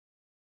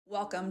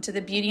Welcome to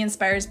the Beauty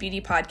Inspires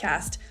Beauty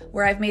podcast,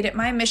 where I've made it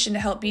my mission to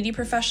help beauty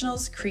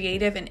professionals,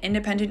 creative, and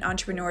independent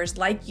entrepreneurs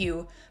like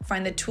you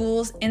find the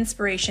tools,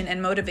 inspiration,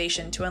 and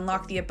motivation to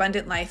unlock the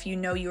abundant life you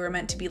know you are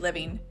meant to be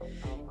living.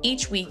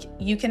 Each week,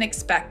 you can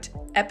expect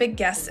epic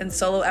guests and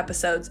solo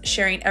episodes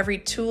sharing every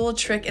tool,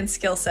 trick, and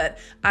skill set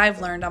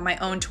I've learned on my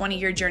own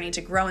 20-year journey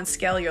to grow and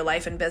scale your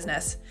life and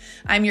business.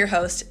 I'm your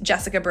host,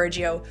 Jessica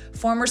Bergio,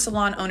 former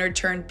salon owner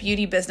turned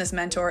beauty business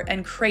mentor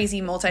and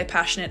crazy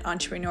multi-passionate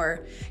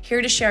entrepreneur,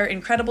 here to share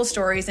incredible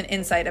stories and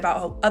insight about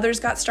how others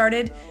got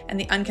started and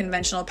the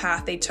unconventional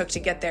path they took to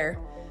get there.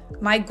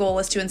 My goal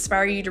is to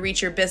inspire you to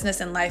reach your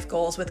business and life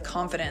goals with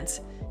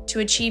confidence, to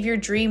achieve your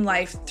dream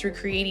life through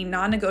creating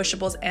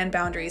non-negotiables and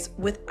boundaries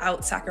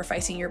without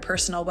sacrificing your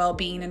personal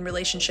well-being and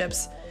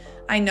relationships.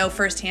 I know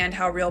firsthand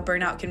how real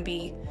burnout can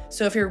be,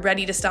 so if you're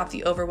ready to stop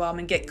the overwhelm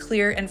and get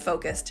clear and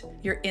focused,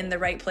 you're in the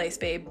right place,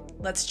 babe.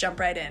 Let's jump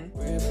right in.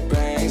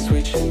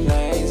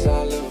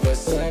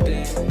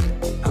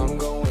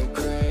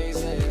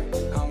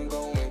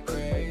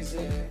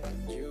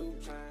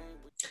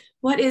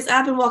 What is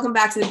up, and welcome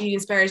back to the Beauty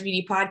Inspires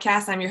Beauty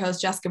podcast. I'm your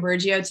host, Jessica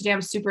Bergio. Today,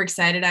 I'm super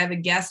excited. I have a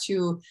guest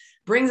who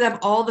brings up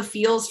all the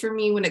feels for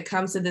me when it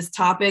comes to this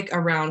topic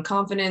around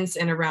confidence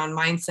and around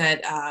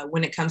mindset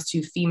when it comes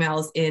to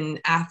females in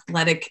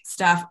athletic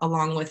stuff,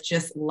 along with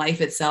just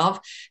life itself.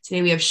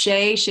 Today, we have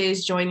Shay.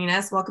 Shay's joining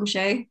us. Welcome,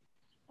 Shay.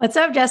 What's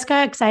up,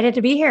 Jessica? Excited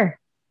to be here.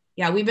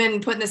 Yeah, we've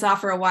been putting this off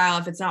for a while.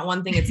 If it's not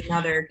one thing, it's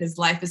another, because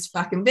life is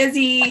fucking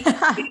busy.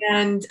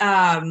 And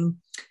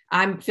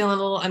I'm feeling a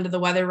little under the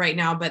weather right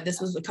now, but this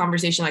was a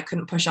conversation I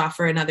couldn't push off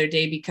for another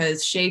day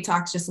because Shay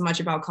talks just as much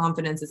about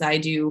confidence as I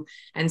do.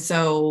 And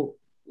so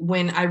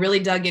when I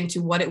really dug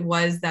into what it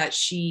was that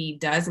she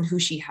does and who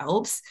she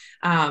helps,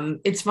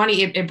 it's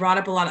funny, it brought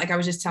up a lot. Like I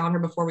was just telling her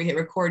before we hit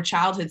record,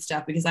 childhood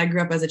stuff, because I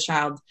grew up as a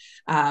child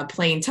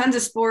playing tons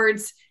of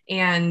sports.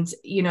 And,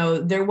 you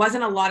know, there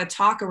wasn't a lot of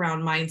talk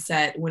around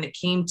mindset when it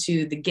came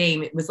to the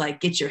game. It was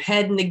like, get your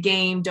head in the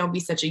game. Don't be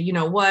such a, you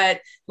know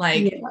what,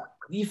 like, yeah.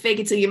 You fake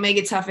it till you make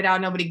it, tough it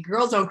out.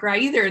 Girls don't cry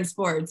either in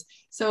sports.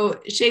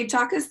 So Shay,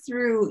 talk us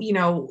through, you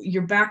know,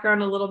 your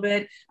background a little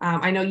bit.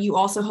 I know you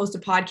also host a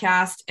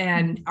podcast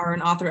and are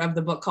an author of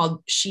the book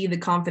called She the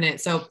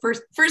Confident. So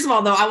first of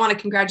all, though, I want to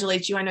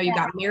congratulate you. I know you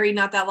got married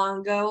not that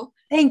long ago.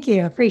 Thank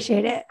you.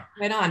 Appreciate it.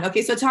 Right on.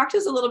 Okay. So talk to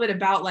us a little bit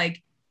about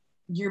like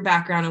your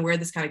background and where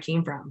this kind of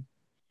came from.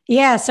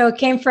 Yeah. So it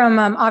came from,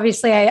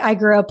 obviously I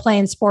grew up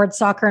playing sports,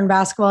 soccer and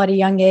basketball at a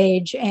young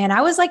age. And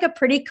I was like a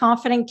pretty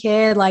confident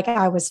kid. Like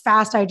I was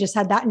fast. I just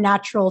had that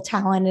natural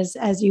talent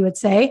as you would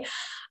say.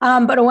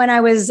 But when I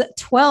was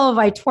 12,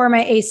 I tore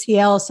my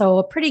ACL. So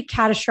a pretty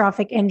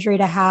catastrophic injury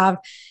to have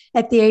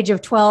at the age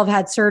of 12,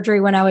 had surgery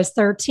when I was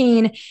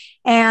 13.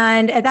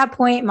 And at that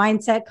point,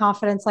 mindset,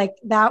 confidence, like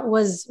that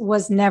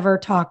was never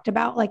talked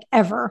about, like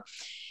ever.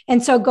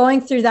 And so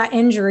going through that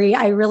injury,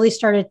 I really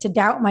started to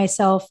doubt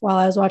myself while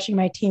I was watching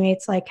my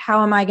teammates, like,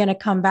 how am I going to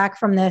come back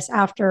from this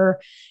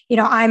after, you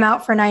know, I'm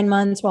out for 9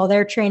 months while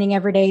they're training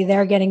every day,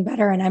 they're getting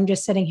better. And I'm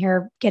just sitting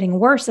here getting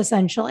worse,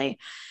 essentially.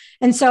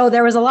 And so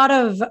there was a lot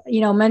of,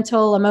 you know,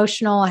 mental,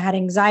 emotional, I had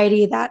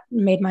anxiety that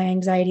made my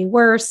anxiety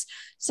worse.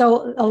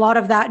 So a lot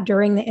of that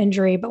during the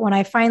injury. But when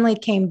I finally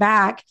came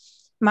back,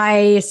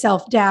 my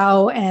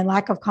self-doubt and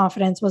lack of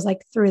confidence was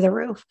like through the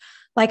roof.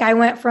 Like I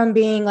went from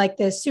being like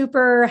this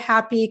super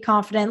happy,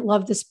 confident,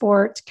 love the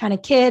sport kind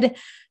of kid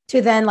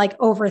to then like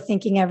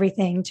overthinking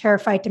everything,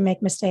 terrified to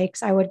make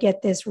mistakes. I would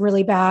get this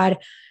really bad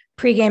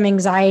pregame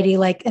anxiety,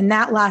 like, and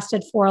that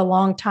lasted for a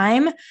long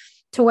time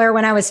to where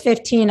when I was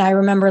 15, I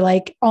remember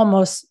like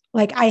almost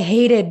like I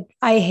hated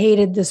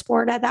the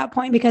sport at that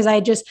point because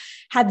I just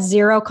had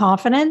zero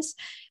confidence,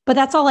 but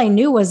that's all I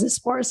knew was the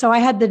sport. So I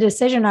had the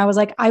decision. I was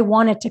like, I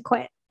wanted to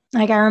quit.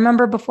 Like I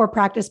remember before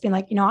practice being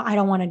like, you know, I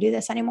don't want to do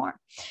this anymore.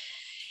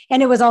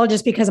 And it was all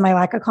just because of my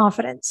lack of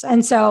confidence.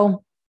 And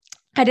so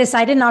I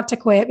decided not to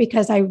quit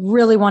because I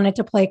really wanted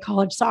to play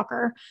college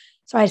soccer.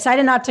 So I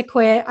decided not to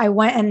quit. I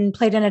went and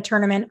played in a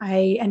tournament.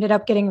 I ended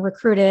up getting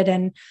recruited,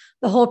 and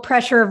the whole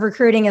pressure of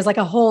recruiting is like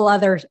a whole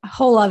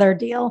other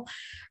deal.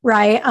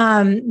 Right.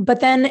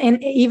 But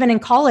then even in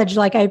college,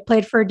 like I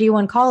played for a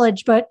D1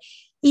 college, but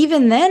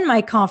even then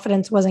my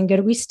confidence wasn't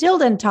good. We still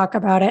didn't talk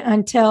about it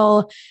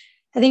until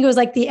I think it was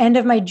like the end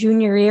of my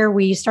junior year.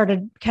 We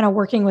started kind of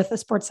working with a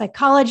sports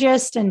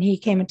psychologist, and he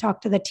came and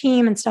talked to the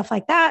team and stuff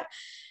like that.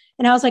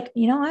 And I was like,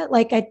 you know what?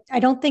 Like, I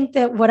don't think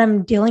that what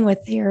I'm dealing with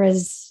here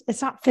it's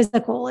not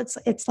physical.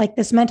 It's like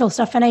this mental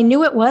stuff. And I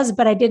knew it was,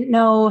 but I didn't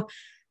know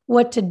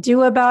what to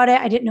do about it.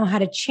 I didn't know how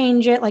to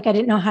change it. Like I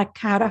didn't know how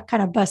to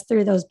kind of bust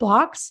through those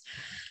blocks.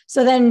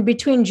 So then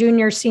between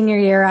senior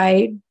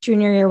year,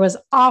 junior year was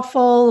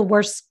awful,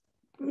 worst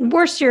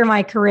year of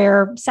my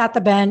career, sat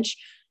the bench.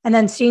 And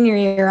then senior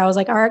year, I was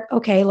like, all right,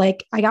 okay,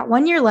 like I got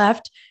 1 year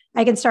left.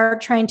 I can start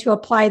trying to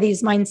apply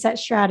these mindset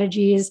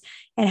strategies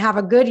and have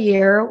a good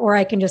year, or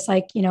I can just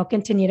like, you know,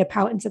 continue to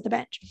pout and sit the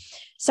bench.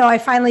 So I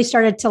finally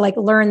started to like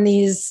learn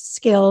these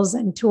skills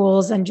and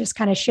tools and just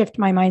kind of shift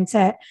my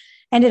mindset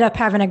ended up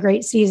having a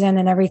great season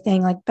and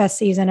everything, like best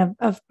season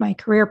of my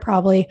career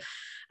probably.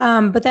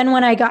 But then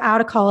when I got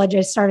out of college,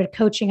 I started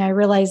coaching. I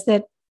realized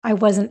that I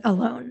wasn't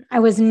alone. I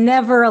was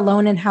never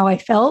alone in how I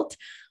felt.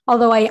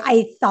 Although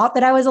I thought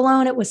that I was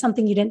alone, it was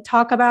something you didn't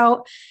talk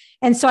about.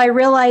 And so I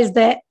realized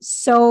that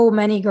so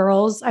many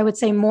girls, I would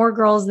say more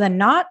girls than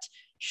not,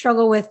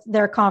 struggle with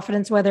their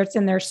confidence, whether it's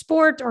in their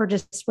sport or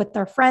just with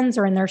their friends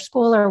or in their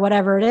school or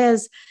whatever it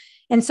is.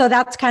 And so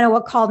that's kind of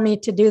what called me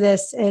to do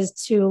this, is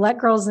to let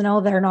girls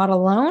know they're not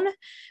alone,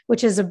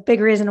 which is a big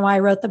reason why I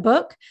wrote the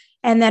book.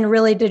 And then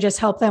really to just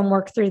help them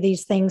work through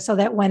these things so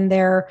that when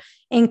they're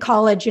in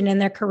college and in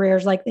their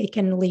careers, like they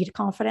can lead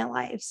confident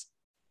lives.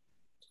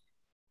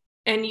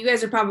 And you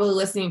guys are probably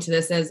listening to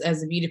this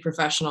as a beauty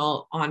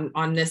professional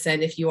on this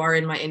end, if you are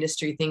in my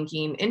industry,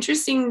 thinking,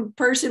 interesting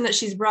person that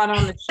she's brought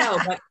on the show.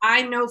 But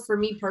I know for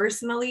me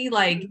personally,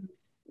 like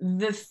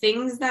the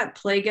things that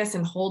plague us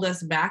and hold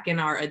us back in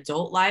our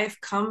adult life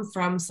come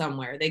from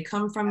somewhere. They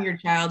come from your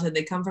childhood.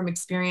 They come from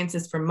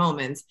experiences, from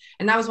moments.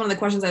 And that was one of the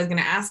questions I was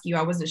going to ask you.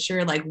 I wasn't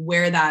sure like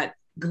where that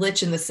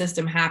glitch in the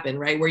system happened,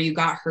 right? Where you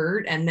got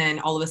hurt and then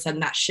all of a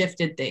sudden that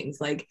shifted things.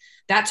 Like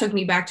that took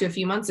me back to a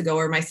few months ago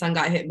where my son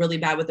got hit really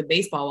bad with a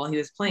baseball while he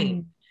was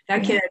playing.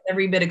 That kid has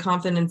every bit of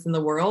confidence in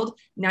the world.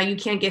 Now you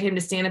can't get him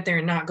to stand up there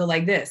and not go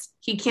like this.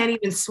 He can't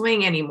even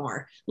swing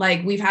anymore.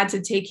 Like we've had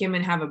to take him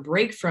and have a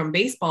break from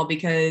baseball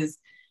because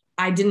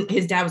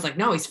his dad was like,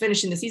 no, he's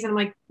finishing the season. I'm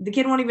like, the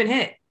kid won't even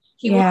hit.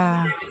 He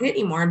won't hit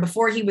anymore. And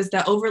before he was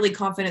the overly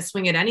confident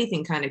swing at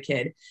anything kind of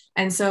kid.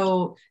 And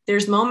so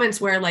there's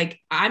moments where like,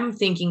 I'm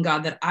thinking,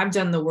 God, that I've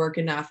done the work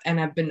enough and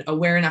I've been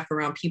aware enough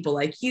around people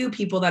like you,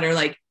 people that are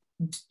like,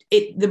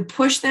 the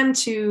push them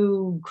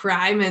to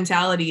cry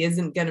mentality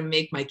isn't going to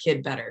make my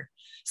kid better.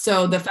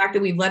 So the fact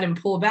that we've let him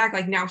pull back,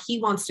 like now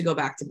he wants to go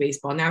back to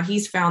baseball. Now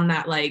he's found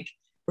that like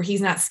where he's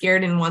not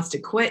scared and wants to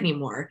quit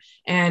anymore.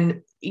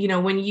 And, you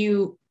know, when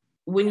you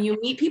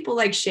meet people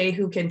like Shay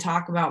who can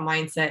talk about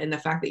mindset and the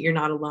fact that you're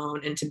not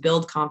alone and to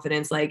build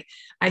confidence, like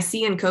I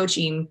see in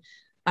coaching,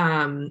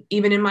 even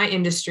in my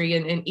industry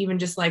and even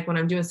just like when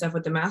I'm doing stuff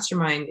with the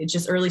mastermind, it's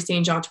just early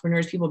stage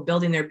entrepreneurs, people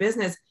building their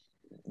business.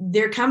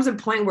 There comes a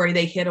point where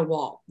they hit a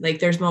wall. Like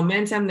there's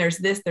momentum, there's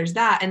this, there's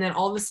that. And then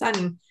all of a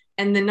sudden,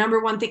 and the number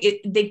one thing,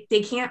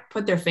 they can't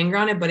put their finger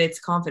on it, but it's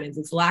confidence.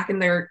 It's lacking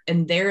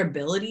their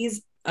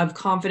abilities of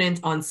confidence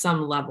on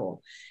some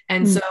level.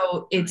 And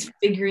so it's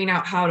figuring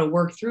out how to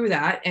work through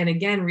that. And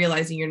again,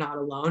 realizing you're not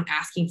alone,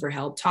 asking for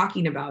help,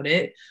 talking about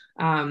it.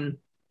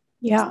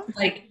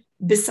 Like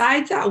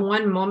besides that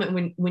one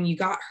moment when you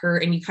got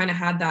hurt and you kind of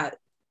had that,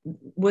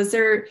 was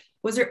there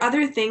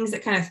other things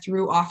that kind of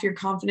threw off your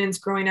confidence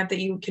growing up that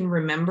you can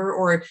remember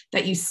or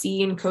that you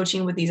see in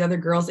coaching with these other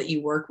girls that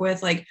you work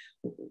with? Like,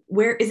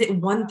 where is it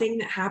one thing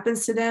that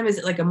happens to them? Is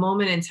it like a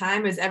moment in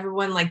time? Is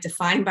everyone like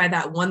defined by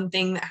that one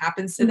thing that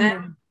happens to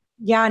them?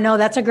 Yeah, no,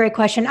 that's a great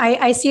question.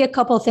 I see a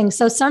couple of things.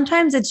 So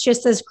sometimes it's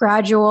just this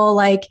gradual,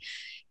 like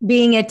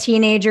being a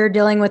teenager,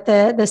 dealing with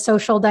the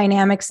social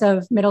dynamics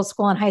of middle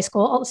school and high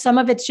school. Some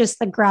of it's just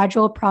the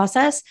gradual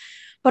process.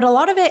 But a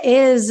lot of it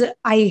is,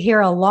 I hear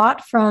a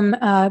lot from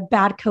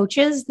bad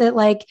coaches that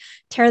like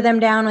tear them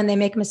down when they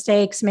make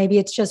mistakes. Maybe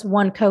it's just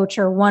one coach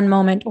or one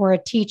moment or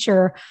a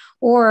teacher,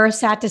 or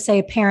sad to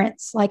say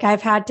parents. Like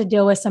I've had to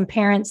deal with some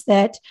parents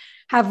that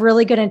have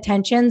really good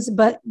intentions,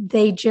 but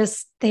they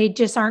just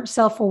aren't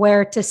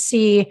self-aware to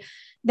see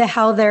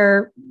how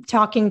they're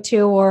talking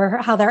to or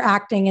how they're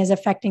acting is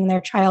affecting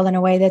their child in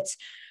a way that's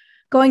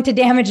going to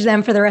damage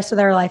them for the rest of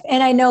their life.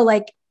 And I know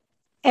like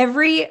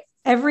every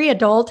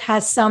adult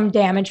has some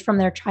damage from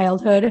their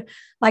childhood.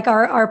 Like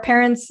our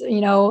parents, you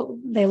know,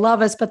 they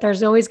love us, but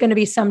there's always going to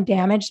be some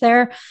damage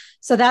there.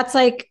 So that's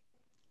like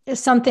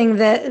something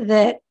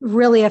that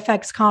really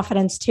affects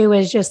confidence too,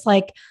 is just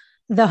like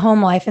the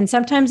home life. And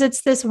sometimes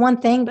it's this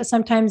one thing, but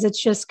sometimes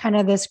it's just kind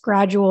of this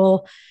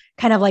gradual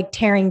kind of like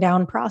tearing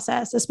down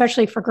process,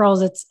 especially for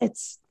girls.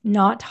 It's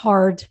not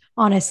hard,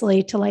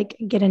 honestly, to like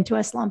get into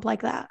a slump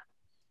like that.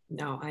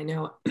 No, I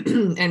know.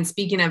 And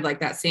speaking of like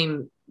that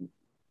same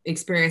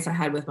experience I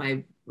had with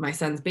my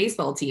son's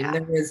baseball team,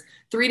 there was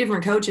 3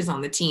 different coaches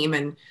on the team.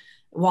 And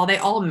while they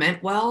all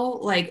meant well,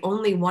 like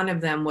only one of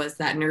them was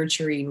that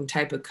nurturing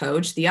type of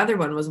coach. The other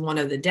one was one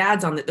of the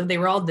dads they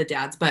were all the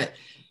dads, but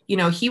you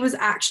know, he was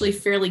actually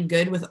fairly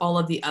good with all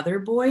of the other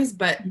boys,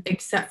 but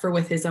except for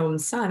with his own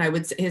son, I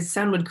would say his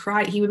son would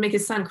cry. He would make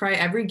his son cry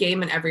every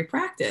game and every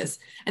practice.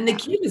 And the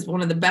kid is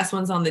one of the best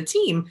ones on the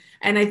team.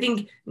 And I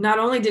think not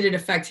only did it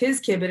affect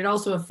his kid, but it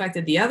also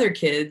affected the other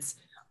kids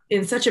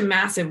in such a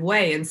massive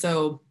way. And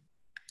so,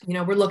 you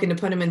know, we're looking to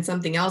put him in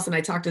something else. And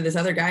I talked to this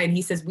other guy and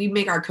he says, we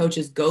make our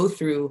coaches go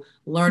through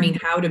learning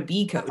how to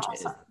be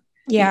coaches.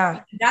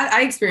 Yeah. That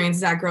I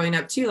experienced that growing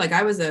up too. Like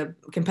I was a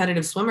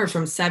competitive swimmer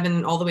from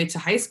 7 all the way to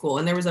high school.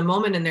 And there was a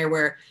moment in there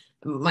where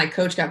my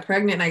coach got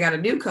pregnant and I got a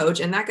new coach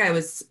and that guy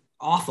was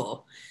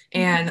awful.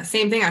 And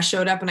same thing, I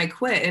showed up and I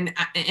quit.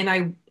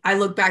 And I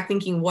look back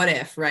thinking, what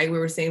if, right? We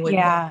were saying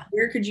like,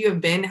 where could you have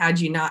been had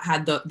you not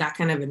had that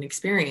kind of an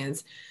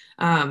experience?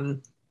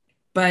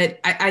 But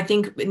I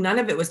think none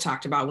of it was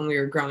talked about when we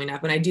were growing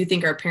up. And I do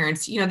think our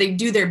parents, they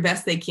do their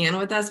best they can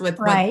with us with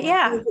right.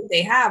 Yeah. what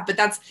they have. But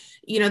that's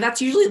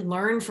usually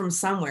learned from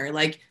somewhere.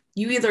 Like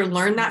you either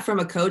learn that from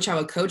a coach, how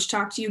a coach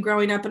talked to you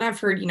growing up. And I've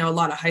heard, a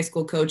lot of high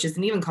school coaches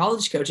and even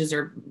college coaches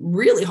are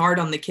really hard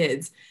on the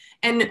kids.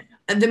 And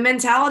the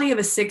mentality of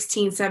a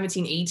 16,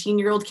 17,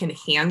 18-year-old can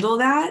handle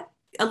that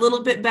a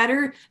little bit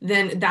better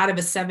than that of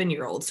a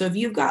 7-year-old. So if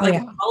you've got like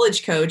a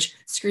college coach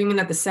screaming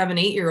at the 7,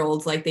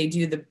 8-year-olds like they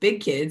do the big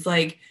kids,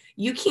 like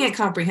you can't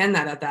comprehend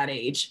that at that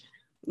age.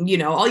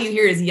 All you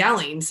hear is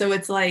yelling. So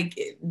it's like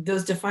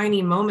those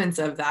defining moments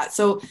of that.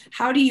 So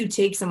how do you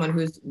take someone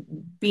who's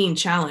being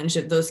challenged,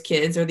 if those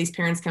kids or these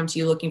parents come to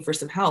you looking for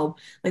some help,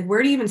 like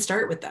where do you even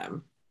start with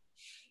them?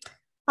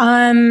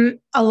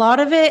 A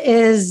lot of it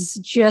is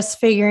just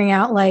figuring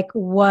out a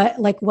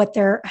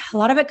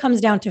lot of it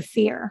comes down to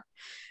fear.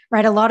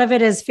 Right. A lot of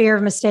it is fear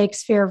of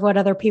mistakes, fear of what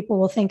other people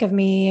will think of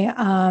me.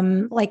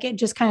 It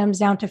just comes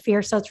down to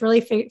fear. So it's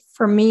really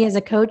for me as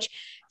a coach,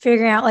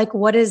 figuring out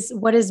what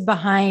is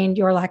behind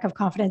your lack of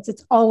confidence.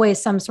 It's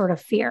always some sort of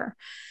fear.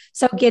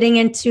 So getting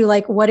into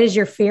what is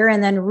your fear,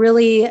 and then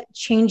really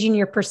changing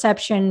your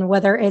perception,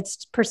 whether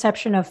it's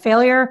perception of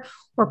failure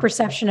or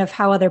perception of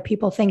how other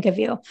people think of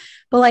you.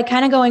 But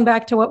kind of going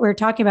back to what we were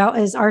talking about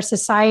is our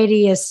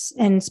society is,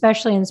 and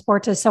especially in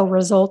sports, is so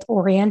result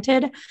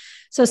oriented.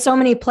 So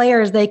many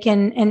players, they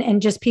can,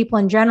 and just people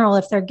in general,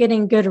 if they're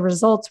getting good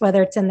results,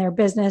 whether it's in their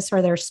business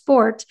or their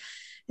sport,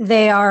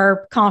 they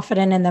are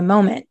confident in the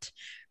moment,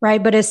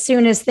 right? But as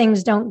soon as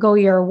things don't go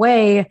your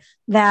way,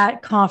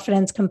 that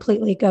confidence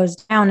completely goes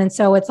down. And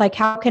so it's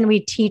how can we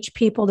teach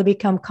people to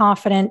become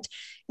confident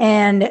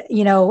and,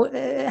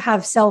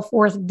 have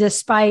self-worth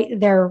despite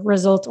their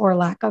results or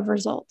lack of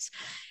results?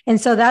 And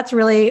so that's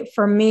really,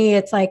 for me,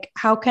 it's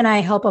how can I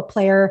help a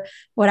player,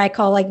 what I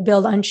call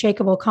build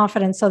unshakable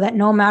confidence, so that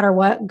no matter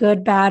what,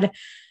 good, bad,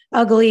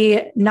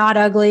 ugly, not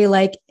ugly,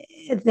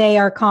 they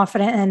are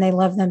confident and they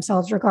love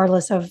themselves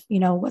regardless of,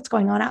 what's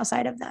going on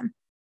outside of them.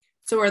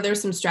 So are there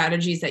some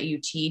strategies that you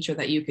teach or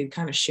that you could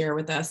kind of share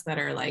with us that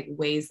are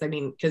ways,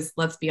 because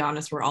let's be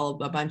honest, we're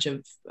all a bunch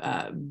of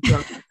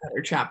drunk that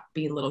are trapped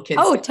being little kids.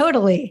 Oh,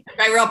 totally.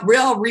 Right? We're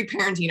all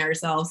reparenting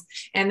ourselves.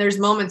 And there's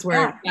moments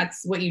where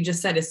that's what you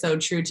just said is so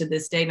true to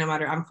this day, no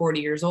matter, I'm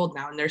 40 years old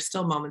now. And there's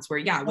still moments where,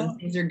 when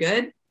things are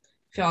good,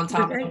 feel on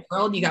top of the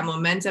world, you got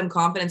momentum,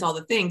 confidence, all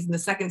the things. And the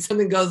second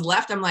something goes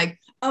left, I'm like,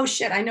 oh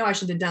shit, I know I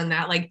should have done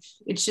that.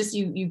 It's just,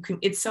 you can,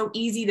 it's so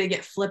easy to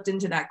get flipped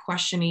into that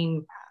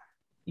questioning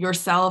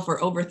yourself or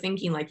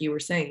overthinking, like you were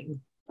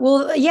saying.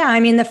 Well, yeah.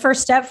 The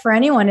first step for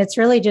anyone, it's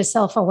really just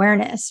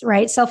self-awareness,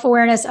 right?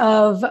 Self-awareness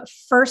of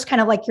first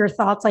kind of your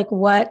thoughts,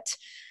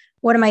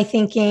 what am I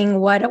thinking?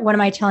 What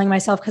am I telling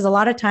myself? Because a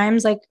lot of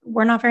times,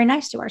 we're not very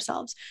nice to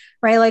ourselves,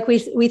 right?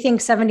 We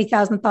think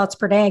 70,000 thoughts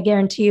per day. I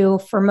guarantee you,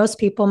 for most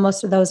people,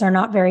 most of those are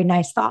not very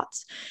nice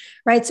thoughts,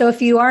 right? So if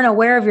you aren't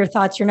aware of your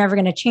thoughts, you're never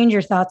going to change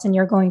your thoughts, and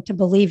you're going to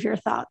believe your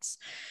thoughts.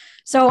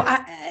 So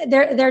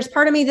there's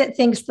part of me that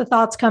thinks the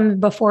thoughts come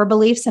before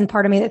beliefs, and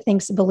part of me that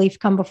thinks the belief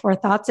come before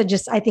thoughts.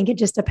 I think it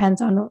just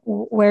depends on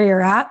where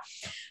you're at.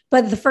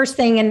 But the first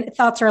thing, and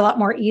thoughts are a lot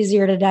more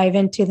easier to dive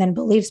into than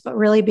beliefs, but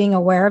really being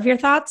aware of your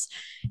thoughts.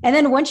 And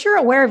then once you're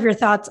aware of your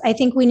thoughts, I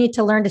think we need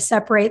to learn to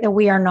separate that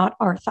we are not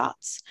our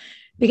thoughts.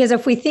 Because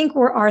if we think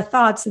we're our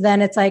thoughts,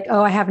 then it's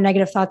oh, I have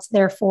negative thoughts,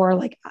 therefore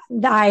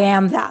I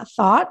am that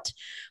thought.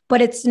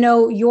 But it's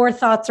no, your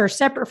thoughts are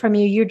separate from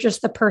you. You're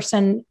just the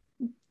person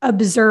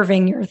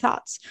observing your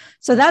thoughts.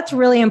 So that's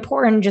really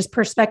important, just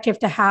perspective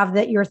to have,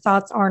 that your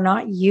thoughts are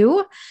not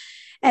you.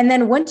 And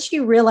then once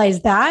you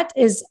realize that,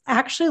 is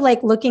actually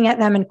looking at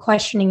them and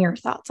questioning your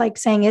thoughts,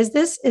 saying, is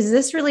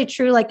this really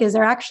true? Is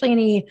there actually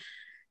any,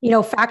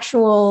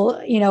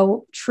 factual,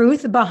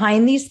 truth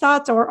behind these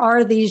thoughts, or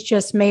are these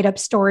just made up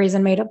stories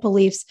and made up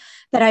beliefs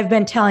that I've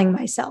been telling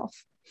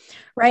myself?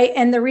 Right.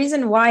 And the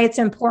reason why it's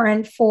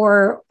important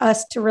for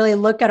us to really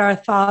look at our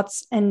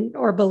thoughts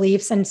or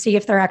beliefs and see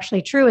if they're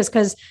actually true is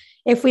because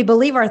if we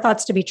believe our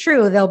thoughts to be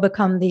true, they'll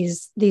become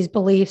these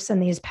beliefs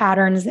and these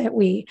patterns that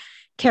we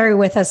carry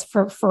with us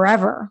for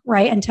forever,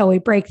 right? Until we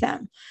break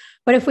them.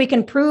 But if we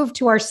can prove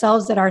to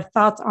ourselves that our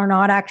thoughts are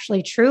not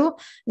actually true,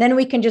 then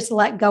we can just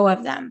let go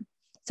of them.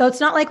 So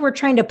it's not we're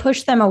trying to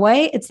push them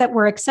away. It's that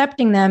we're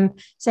accepting them,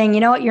 saying, you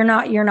know what, you're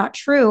not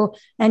true,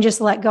 and just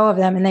let go of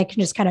them, and they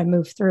can just kind of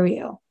move through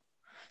you.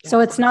 So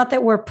it's not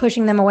that we're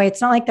pushing them away. It's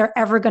not they're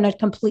ever going to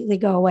completely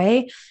go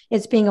away.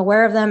 It's being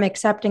aware of them,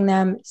 accepting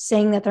them,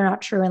 saying that they're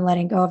not true, and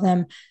letting go of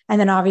them. And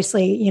then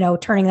obviously,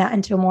 turning that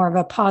into more of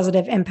a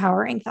positive,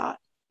 empowering thought.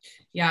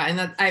 Yeah. And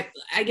that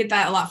I get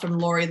that a lot from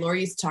Lori.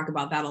 Lori used to talk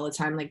about that all the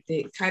time,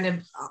 the kind of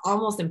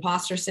almost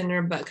imposter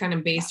syndrome, but kind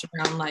of based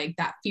around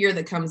that fear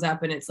that comes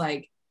up. And it's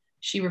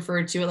she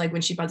referred to it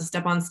when she's about to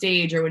step on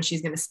stage or when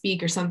she's going to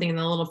speak or something. And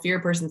the little fear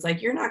person's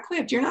you're not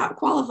equipped, you're not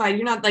qualified,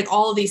 you're not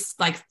all of these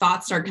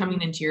thoughts start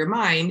coming into your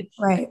mind.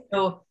 Right.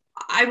 So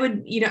I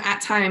would,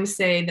 at times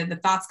say that the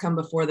thoughts come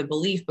before the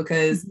belief,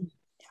 because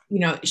you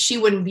know, she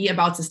wouldn't be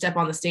about to step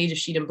on the stage if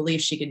she didn't believe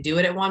she could do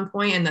it at one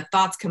point. And the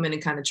thoughts come in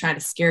and kind of try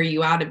to scare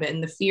you out of it.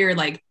 And the fear,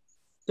 like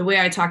the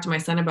way I talk to my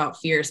son about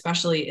fear,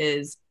 especially,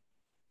 is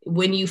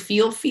when you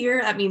feel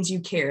fear, that means you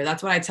care.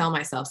 That's what I tell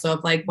myself. So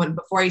if like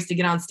before I used to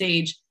get on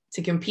stage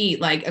to compete,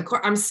 like, of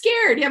course, I'm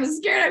scared. Yeah, I'm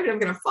scared. I'm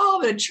going to fall,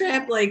 I'm going to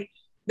trip. Like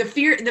the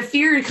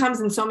fear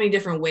comes in so many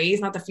different ways.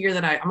 Not the fear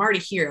that I'm already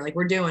here, like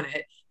we're doing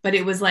it. But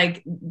it was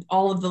like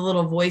all of the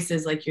little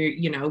voices, like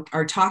you know,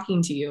 are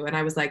talking to you. And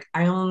I was like,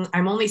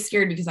 I'm only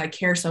scared because I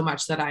care so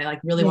much that I like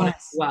really want to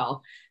do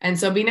well. And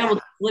so being able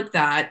to flip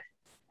that,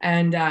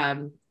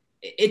 and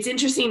it's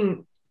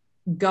interesting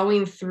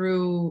going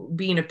through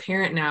being a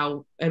parent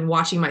now and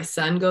watching my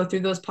son go through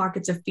those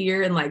pockets of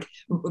fear and like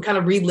kind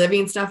of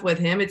reliving stuff with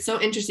him. It's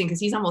so interesting because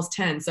he's almost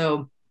 10.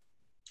 So,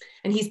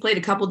 and he's played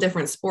a couple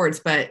different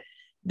sports, but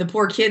the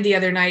poor kid the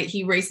other night,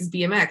 he races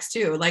BMX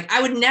too. Like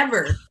I would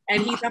never,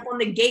 and he's up on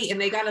the gate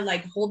and they got to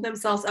like hold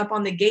themselves up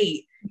on the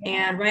gate.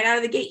 And right out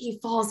of the gate, he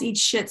falls, eats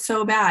shit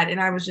so bad. And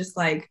I was just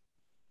like,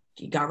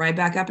 he got right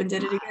back up and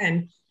did it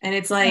again. And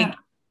it's like,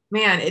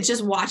 man, it's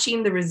just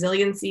watching the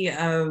resiliency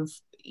of,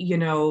 you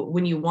know,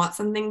 when you want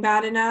something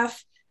bad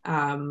enough,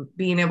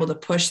 being able to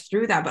push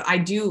through that. But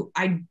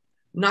I'm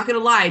not going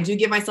to lie, I do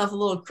give myself a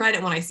little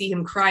credit when I see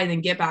him cry and then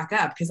get back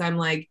up. Cause I'm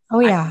like,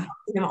 I talk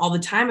to him all the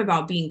time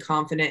about being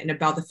confident and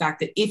about the fact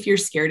that if you're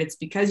scared, it's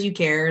because you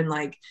care, and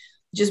like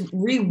just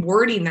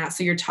rewording that.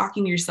 So you're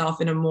talking to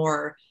yourself in a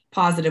more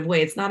positive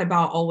way. It's not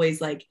about always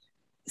like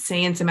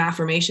saying some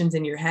affirmations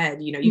in your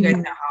head. You know, you guys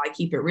know how I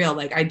keep it real.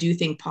 Like I do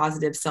think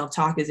positive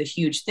self-talk is a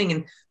huge thing.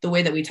 And the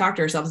way that we talk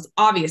to ourselves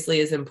obviously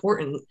is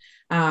important.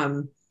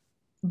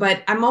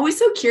 But I'm always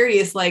so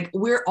curious, like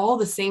we're all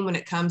the same when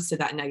it comes to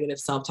that negative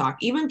self-talk.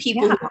 Even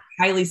people who are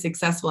highly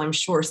successful, I'm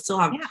sure, still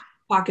have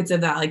pockets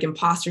of that, like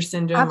imposter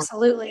syndrome.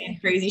 Absolutely.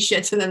 Crazy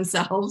shit to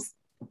themselves.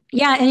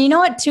 Yeah. And you know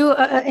what, too,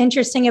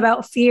 interesting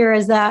about fear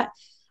is that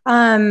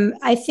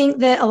I think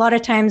that a lot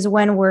of times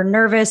when we're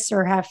nervous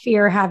or have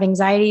fear, have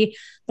anxiety,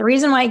 the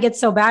reason why it gets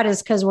so bad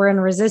is because we're in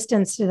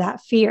resistance to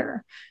that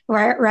fear,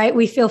 right?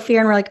 We feel fear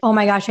and we're like, oh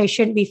my gosh, I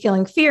shouldn't be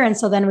feeling fear. And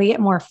so then we get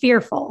more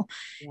fearful.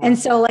 Yeah. And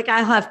so like,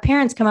 I'll have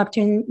parents come up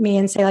to me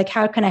and say like,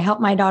 how can I help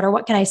my daughter?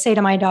 What can I say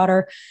to my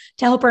daughter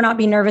to help her not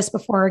be nervous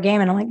before her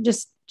game? And I'm like,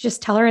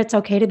 just tell her it's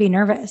okay to be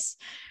nervous.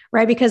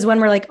 Right. Because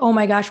when we're like, oh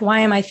my gosh, why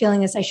am I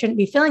feeling this? I shouldn't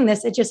be feeling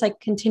this. It just like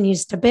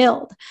continues to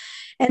build.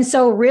 And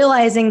so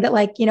realizing that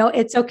like, you know,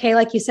 it's okay.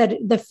 Like you said,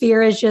 the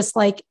fear is just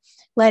like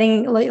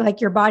letting like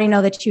your body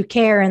know that you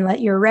care and that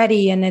you're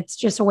ready. And it's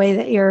just a way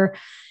that you're,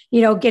 you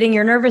know, getting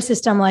your nervous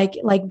system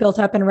like built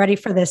up and ready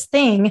for this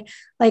thing.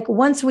 Like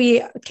once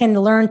we can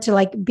learn to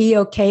like be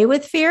okay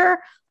with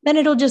fear, then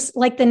it'll just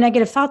like the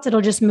negative thoughts,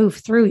 it'll just move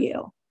through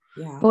you.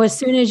 Yeah. But as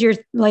soon as you're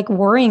like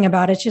worrying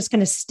about it, it's just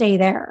going to stay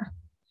there.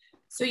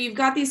 So you've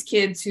got these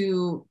kids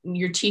who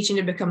you're teaching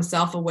to become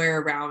self-aware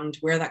around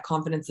where that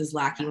confidence is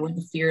lacking, where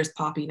the fear is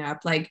popping up.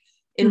 Like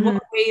in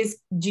what ways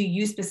do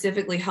you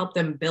specifically help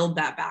them build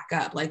that back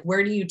up? Like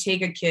where do you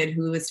take a kid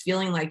who is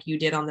feeling like you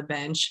did on the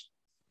bench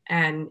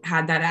and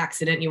had that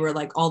accident? You were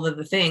like all of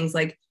the things,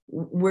 like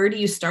where do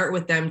you start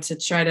with them to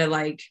try to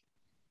like,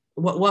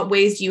 what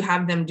ways do you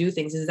have them do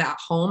things? Is that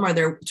home? Are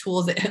there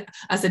tools that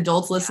us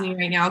adults listening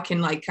right now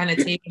can like kind of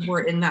take if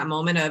we're in that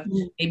moment of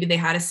maybe they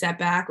had a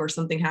setback or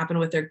something happened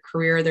with their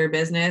career or their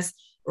business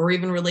or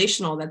even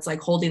relational that's like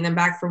holding them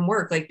back from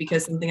work, like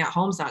because something at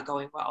home's not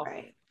going well.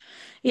 Right.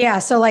 Yeah.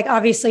 So like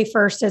obviously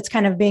first it's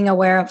kind of being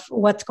aware of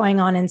what's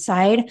going on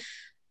inside,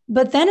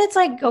 but then it's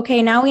like,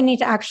 okay, now we need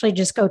to actually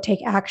just go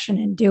take action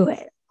and do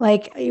it.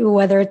 Like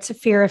whether it's a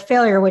fear of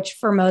failure, which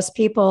for most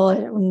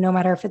people, no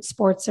matter if it's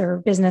sports or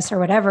business or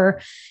whatever,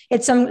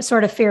 it's some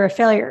sort of fear of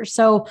failure.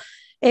 So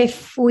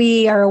if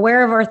we are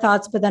aware of our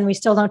thoughts, but then we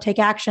still don't take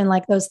action,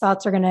 like those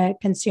thoughts are going to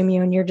consume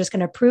you and you're just going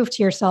to prove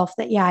to yourself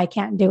that, yeah, I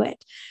can't do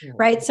it. Yeah.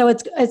 Right. So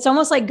it's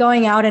almost like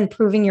going out and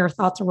proving your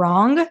thoughts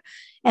wrong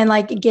and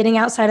like getting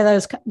outside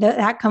of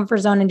that comfort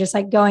zone and just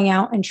like going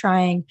out and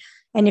trying.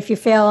 And if you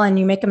fail and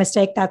you make a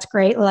mistake, that's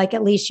great. Like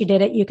at least you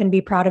did it. You can be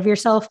proud of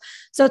yourself.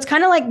 So it's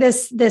kind of like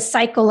this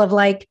cycle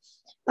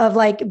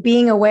of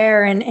being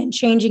aware and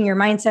changing your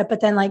mindset,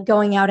 but then like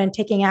going out and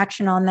taking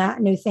action on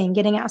that new thing,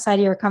 getting outside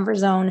of your comfort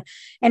zone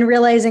and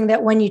realizing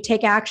that when you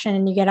take action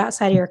and you get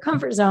outside of your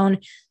comfort zone,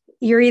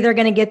 you're either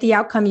going to get the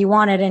outcome you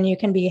wanted and you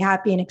can be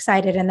happy and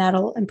excited and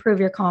that'll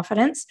improve your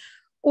confidence,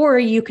 or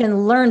you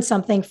can learn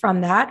something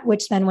from that,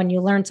 which then when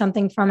you learn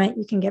something from it,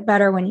 you can get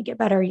better. When you get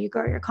better, you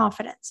grow your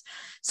confidence.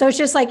 So it's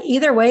just like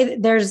either way,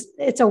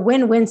 it's a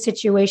win-win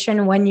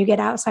situation when you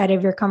get outside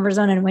of your comfort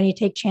zone and when you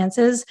take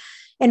chances.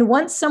 And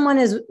once someone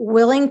is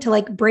willing to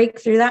like break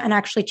through that and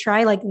actually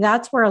try, like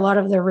that's where a lot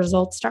of the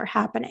results start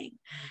happening.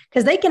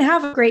 Because they can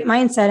have a great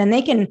mindset and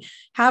they can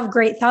have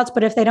great thoughts,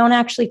 but if they don't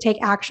actually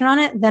take action on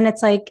it, then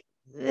it's like,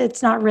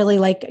 it's not really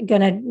like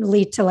going to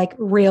lead to like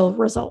real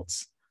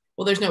results.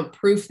 Well, there's no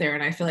proof there.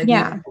 And I feel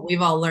like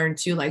we've all learned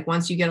too, like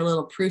once you get a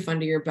little proof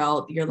under your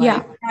belt, you're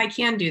like, I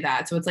can do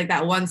that. So it's like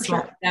that one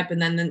small step.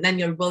 And then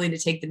you're willing to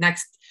take the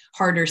next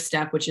harder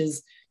step, which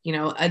is, you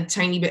know, a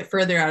tiny bit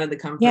further out of the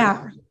comfort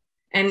zone.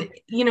 And,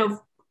 you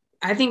know,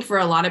 I think for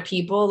a lot of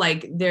people,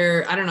 like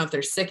I don't know if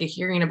they're sick of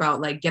hearing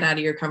about like, get out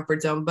of your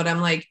comfort zone, but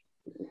I'm like,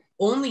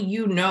 only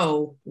you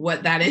know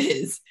what that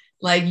is.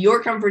 Like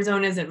your comfort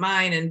zone isn't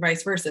mine and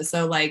vice versa.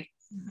 So like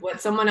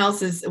what someone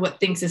else what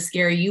thinks is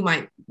scary, you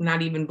might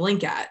not even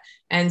blink at.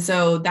 And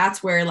so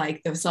that's where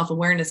like the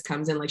self-awareness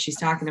comes in, like she's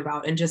talking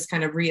about, and just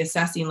kind of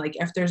reassessing, like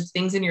if there's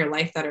things in your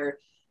life that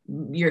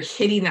you're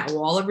hitting that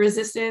wall of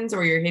resistance,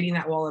 or you're hitting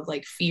that wall of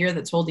like fear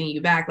that's holding you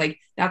back, like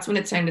that's when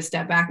it's time to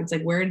step back. It's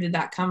like, where did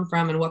that come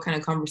from? And what kind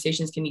of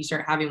conversations can you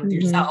start having with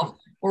yourself?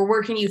 Or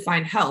where can you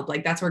find help?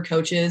 Like that's where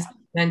coaches,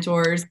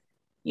 mentors,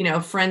 you know,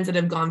 friends that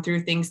have gone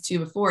through things too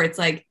before. It's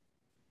like,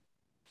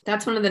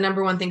 that's one of the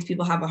number one things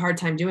people have a hard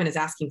time doing, is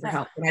asking for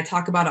help. And I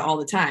talk about it all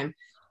the time.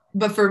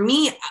 But for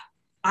me,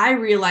 I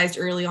realized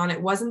early on,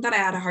 it wasn't that I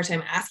had a hard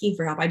time asking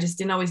for help. I just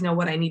didn't always know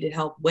what I needed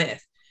help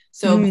with.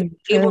 So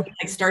able to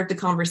like start the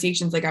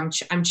conversations, like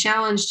I'm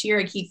challenged here.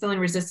 I keep feeling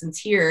resistance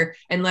here,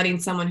 and letting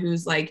someone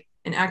who's like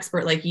an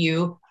expert like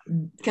you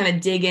kind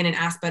of dig in and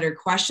ask better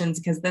questions,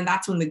 because then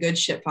that's when the good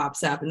shit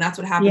pops up. And that's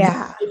what happens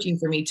with coaching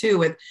for me too,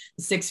 with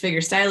the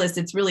 6-figure stylist.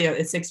 It's really a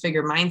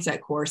 6-figure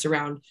mindset course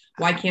around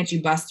why can't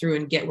you bust through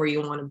and get where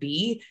you want to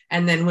be.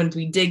 And then when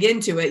we dig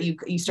into it,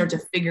 you start to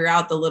figure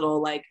out the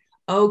little like,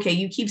 okay,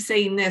 you keep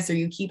saying this, or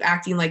you keep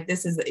acting like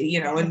this is, you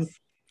know, and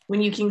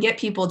when you can get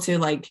people to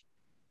like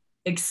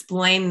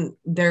explain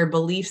their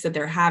beliefs that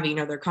they're having,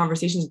 or their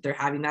conversations that they're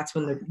having, that's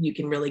when you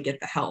can really get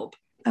the help.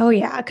 Oh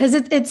yeah. Cause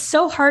it's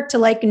so hard to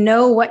like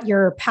know what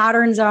your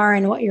patterns are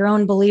and what your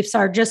own beliefs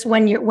are just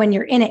when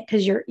you're in it,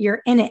 cause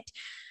you're in it.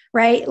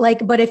 Right.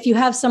 Like, but if you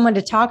have someone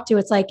to talk to,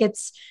 it's like,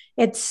 it's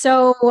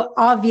so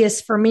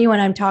obvious for me when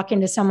I'm talking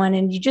to someone,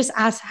 and you just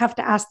have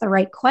to ask the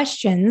right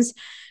questions,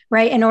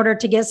 right, in order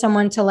to get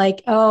someone to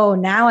like, oh,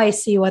 now I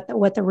see what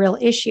the real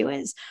issue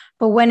is.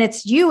 But when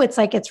it's you, it's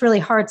like, it's really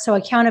hard. So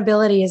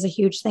accountability is a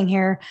huge thing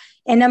here.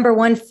 And number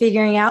one,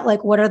 figuring out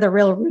like, what are the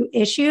real root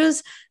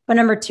issues? But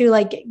number two,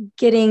 like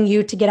getting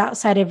you to get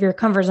outside of your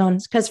comfort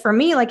zones. Because for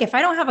me, like if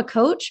I don't have a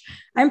coach,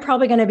 I'm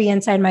probably going to be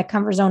inside my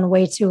comfort zone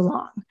way too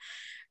long.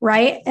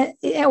 Right.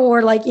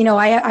 Or like, you know,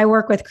 I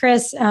work with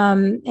Chris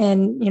in,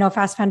 you know,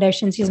 Fast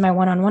Foundations. He's my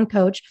one-on-one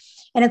coach.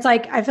 And it's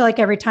like, I feel like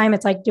every time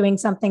it's like doing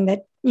something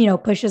that, you know,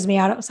 pushes me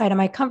outside of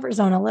my comfort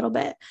zone a little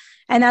bit.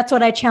 And that's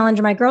what I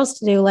challenge my girls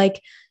to do.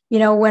 Like, you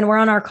know, when we're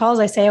on our calls,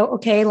 I say,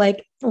 okay,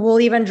 like we'll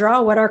even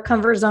draw what our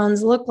comfort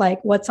zones look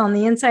like. What's on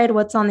the inside,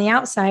 what's on the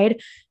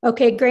outside.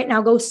 Okay, great.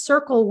 Now go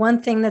circle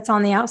one thing that's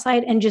on the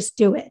outside and just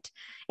do it.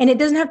 And it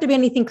doesn't have to be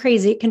anything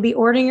crazy. It can be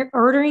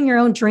ordering your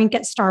own drink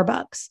at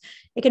Starbucks.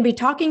 It can be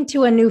talking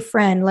to a new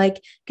friend, like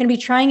it can be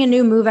trying a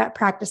new move at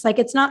practice. Like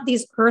it's not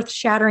these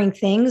earth-shattering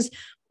things,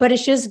 but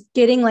it's just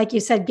getting, like you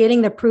said,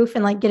 getting the proof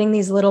and like getting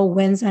these little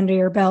wins under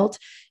your belt.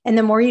 And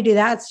the more you do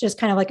that, it's just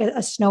kind of like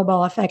a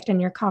snowball effect, and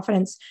your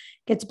confidence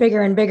gets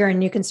bigger and bigger,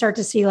 and you can start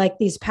to see like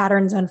these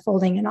patterns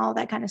unfolding and all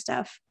that kind of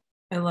stuff.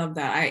 I love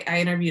that. I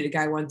interviewed a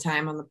guy one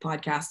time on the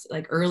podcast,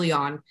 like early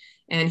on,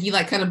 and he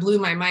like kind of blew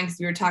my mind because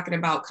we were talking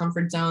about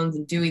comfort zones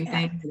and doing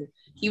things. And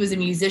he was a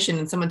musician,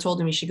 and someone told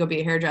him he should go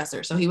be a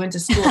hairdresser. So he went to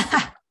school,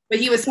 but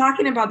he was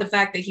talking about the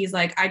fact that he's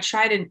like, I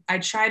try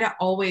to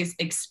always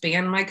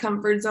expand my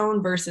comfort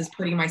zone versus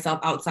putting myself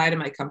outside of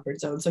my comfort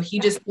zone. So he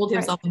just told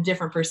himself a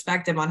different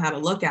perspective on how to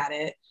look at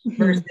it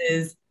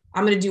versus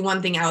I'm going to do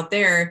one thing out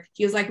there.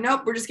 He was like,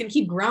 nope, we're just going to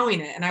keep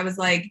growing it. And I was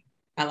like,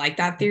 I like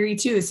that theory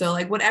too. So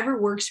like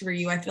whatever works for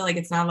you, I feel like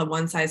it's not a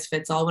one size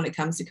fits all when it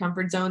comes to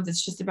comfort zones.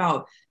 It's just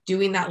about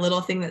doing that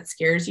little thing that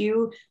scares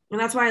you. And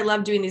that's why I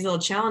love doing these little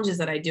challenges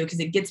that I do, because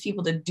it gets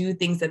people to do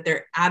things that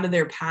they're out of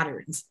their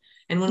patterns.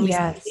 And when we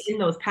stay in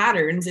those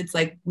patterns, it's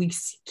like we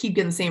keep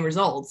getting the same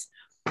results.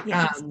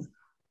 Yes.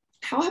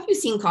 How have you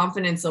seen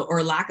confidence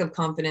or lack of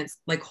confidence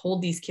like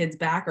hold these kids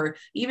back, or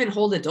even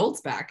hold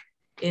adults back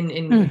in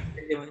what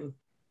they're doing?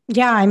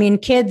 Yeah, I mean,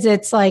 kids,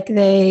 it's like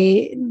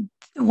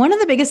one of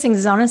the biggest things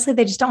is honestly,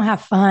 they just don't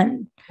have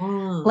fun.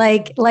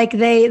 Like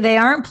they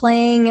aren't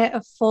playing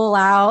full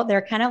out.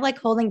 They're kind of like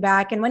holding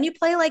back. And when you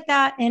play like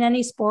that in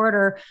any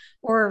sport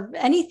or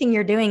anything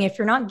you're doing, if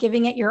you're not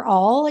giving it your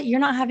all, you're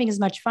not having as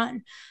much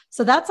fun.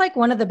 So that's like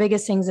one of the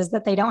biggest things, is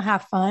that they don't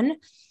have fun.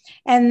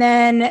 And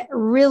then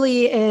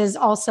really is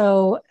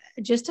also,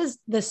 just as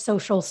the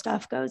social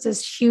stuff goes,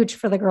 is huge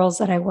for the girls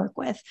that I work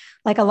with.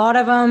 Like a lot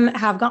of them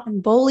have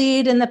gotten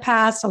bullied in the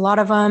past. A lot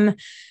of them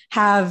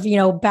have, you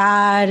know,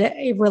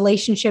 bad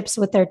relationships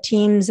with their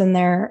teams and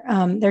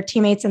their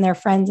teammates and their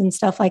friends and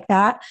stuff like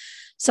that.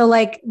 So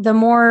like the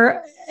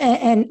more,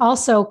 and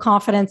also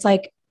confidence,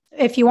 like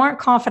if you aren't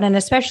confident,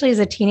 especially as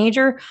a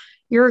teenager,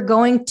 you're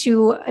going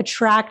to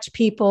attract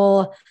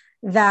people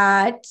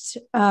that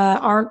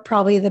aren't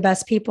probably the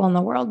best people in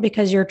the world,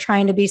 because you're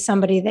trying to be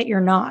somebody that you're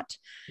not.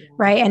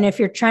 Right. And if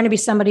you're trying to be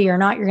somebody you're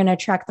not, you're going to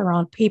attract the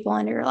wrong people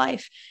into your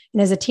life.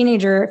 And as a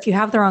teenager, if you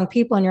have the wrong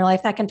people in your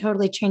life, that can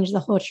totally change the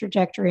whole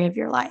trajectory of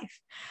your life.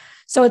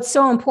 So it's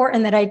so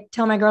important that I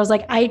tell my girls,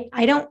 like, I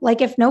don't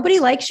like, if nobody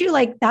likes you,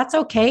 like, that's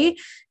okay.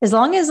 As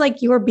long as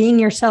like you are being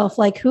yourself,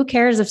 like, who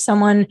cares if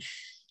someone,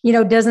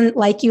 doesn't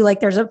like you. Like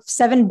there's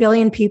 7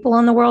 billion people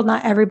in the world.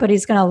 Not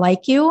everybody's going to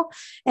like you.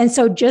 And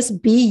so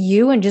just be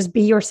you and just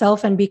be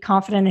yourself and be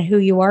confident in who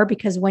you are,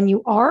 because when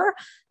you are,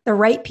 the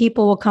right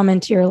people will come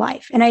into your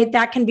life. And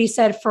that can be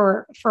said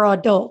for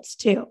adults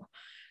too.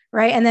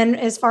 Right. And then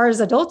as far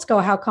as adults go,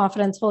 how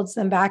confidence holds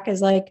them back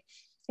is like,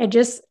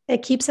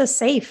 it keeps us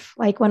safe.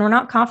 Like when we're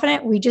not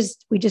confident, we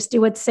just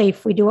do what's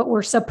safe. We do what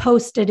we're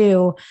supposed to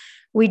do.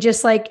 We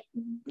just like,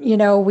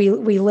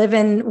 we live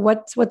in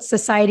what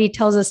society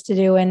tells us to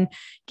do, and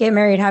get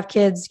married, have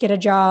kids, get a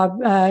job,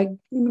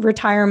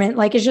 retirement.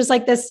 Like, it's just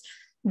like this,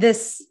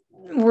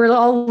 we're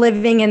all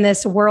living in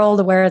this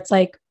world where it's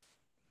like,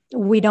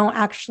 we don't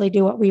actually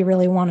do what we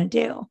really want to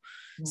do.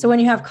 Mm-hmm. So when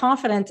you have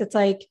confidence, it's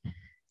like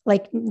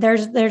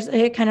there's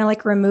it kind of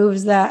like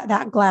removes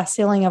that glass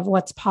ceiling of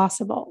what's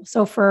possible.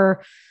 So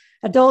for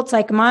adults,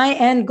 like my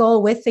end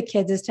goal with the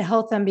kids is to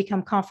help them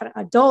become confident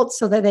adults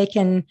so that they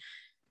can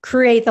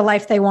create the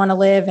life they want to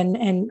live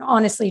and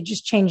honestly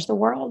just change the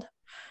world.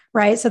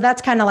 Right. So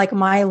that's kind of like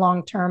my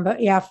long term.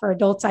 But yeah, for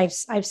adults,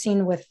 I've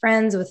seen with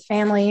friends, with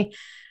family,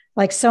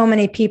 like so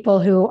many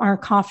people who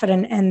aren't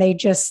confident and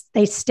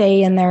they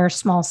stay in their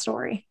small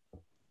story.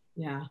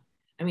 Yeah.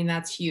 I mean,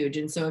 that's huge.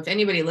 And so if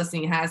anybody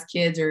listening has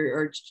kids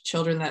or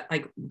children that,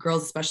 like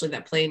girls, especially,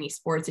 that play any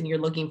sports and you're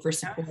looking for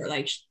support,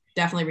 like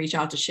definitely reach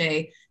out to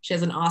Shay. She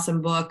has an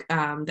awesome book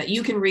that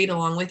you can read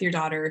along with your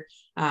daughter.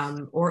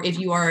 Or if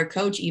you are a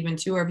coach even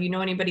too, or if you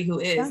know anybody who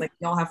is, like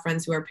we all have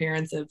friends who are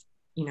parents of,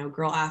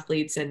 girl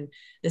athletes. And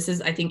this is,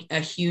 I think, a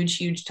huge,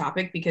 huge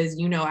topic because,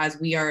 as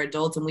we are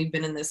adults and we've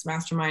been in this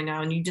mastermind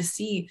now, and you just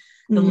see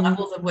the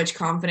levels of which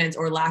confidence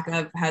or lack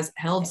of has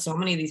held so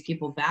many of these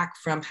people back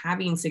from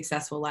having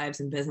successful lives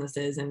and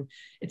businesses. And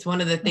it's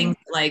one of the things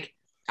like,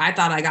 I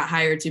thought I got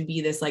hired to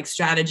be this like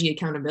strategy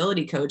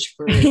accountability coach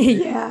for,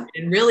 yeah.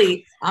 And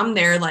really I'm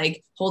there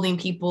like holding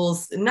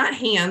people's not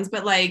hands,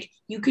 but like,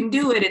 you can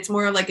do it. It's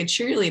more of like a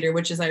cheerleader,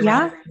 which is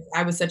ironic. Yeah.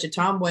 I was such a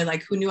tomboy,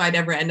 like who knew I'd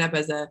ever end up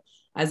as a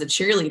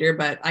cheerleader,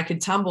 but I could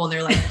tumble and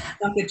they're like,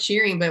 stop at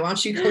cheering, but why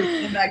don't you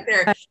go back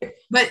there?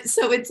 But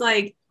so it's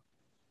like,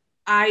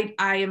 I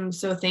am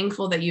so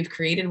thankful that you've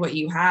created what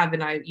you have.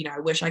 And I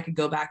wish I could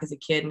go back as a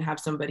kid and have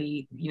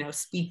somebody,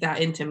 speak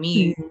that into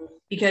me,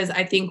 because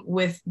I think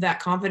with that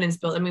confidence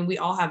built, I mean, we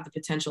all have the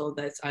potential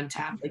that's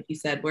untapped. Like you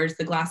said, where's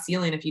the glass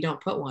ceiling if you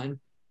don't put one?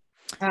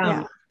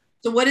 So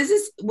what is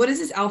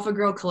this Alpha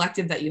Girl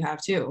Collective that you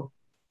have too?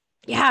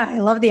 Yeah, I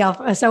love the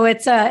Alpha. So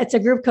it's a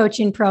group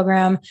coaching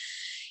program.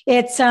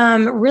 It's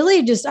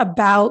really just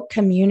about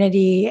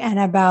community and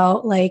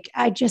about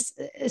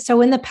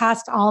so in the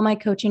past, all my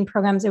coaching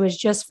programs, it was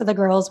just for the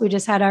girls. We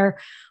just had our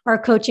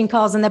coaching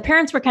calls and the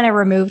parents were kind of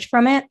removed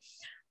from it.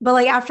 But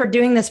like after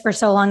doing this for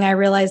so long, I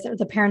realized that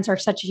the parents are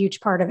such a huge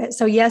part of it.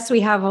 So yes,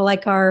 we have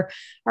like our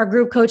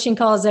group coaching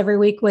calls every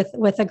week with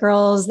the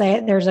girls.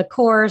 There's a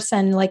course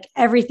and like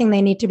everything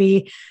they need to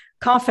be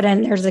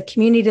confident. There's a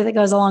community that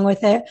goes along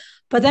with it.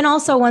 But then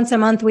also once a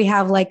month, we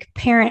have like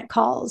parent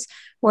calls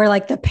where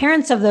like the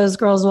parents of those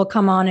girls will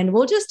come on and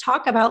we'll just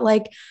talk about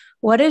like,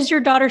 what is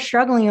your daughter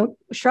struggling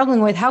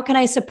with? How can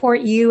I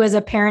support you as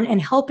a parent and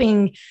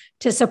helping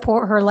to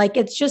support her? Like,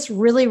 it's just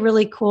really,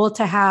 really cool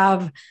to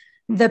have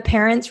the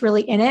parents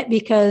really in it,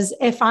 because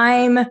if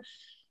I'm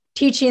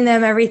teaching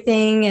them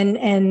everything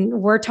and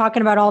we're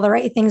talking about all the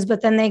right things,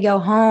 but then they go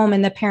home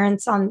and the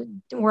parents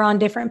we're on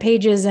different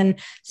pages and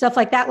stuff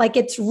like that, like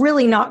it's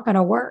really not going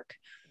to work,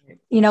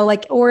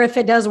 or if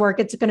it does work,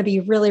 it's going to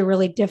be really,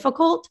 really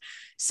difficult.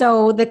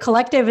 So the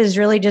collective is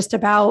really just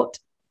about,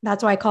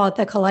 that's why I call it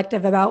the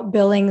collective, about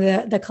building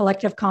the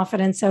collective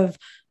confidence of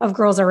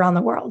girls around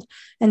the world.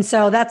 And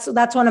so that's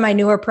one of my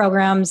newer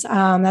programs.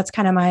 That's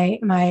kind of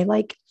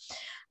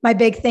my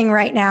big thing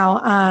right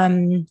now.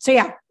 So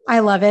yeah, I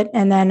love it.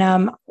 And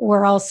then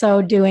we're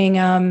also doing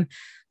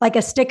like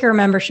a sticker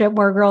membership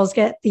where girls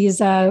get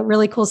these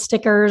really cool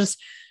stickers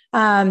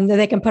that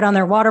they can put on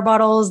their water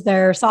bottles,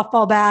 their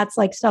softball bats,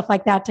 like stuff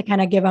like that, to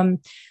kind of give them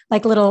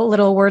like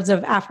little words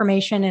of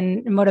affirmation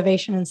and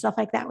motivation and stuff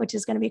like that, which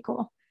is going to be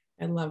cool.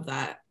 I love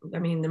that. I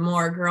mean, the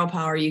more girl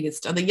power you get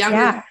started, the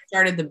younger you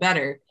started, the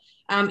better.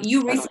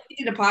 You recently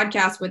did a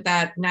podcast with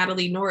that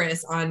Natalie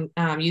Norris on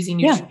using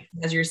nutrition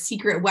as your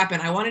secret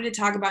weapon. I wanted to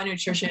talk about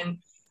nutrition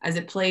as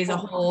it plays a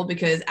whole,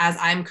 because as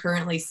I'm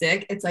currently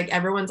sick, it's like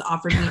everyone's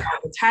offered me all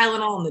the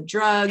Tylenol and the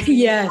drugs.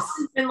 Yes.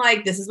 And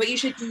like, this is what you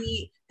should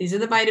eat. These are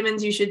the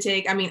vitamins you should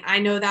take. I mean, I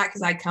know that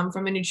because I come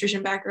from a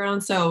nutrition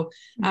background. So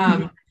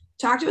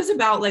talk to us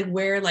about like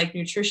where like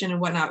nutrition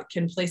and whatnot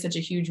can play such a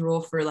huge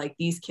role for like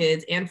these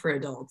kids and for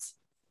adults.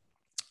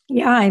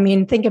 Yeah. I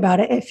mean, think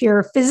about it. If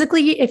you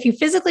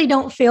physically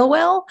don't feel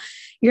well,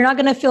 you're not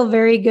going to feel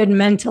very good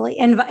mentally,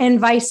 and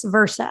vice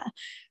versa.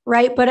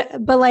 Right. But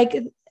like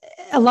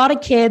a lot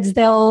of kids,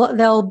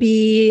 they'll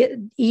be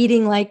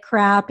eating like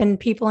crap, and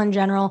people in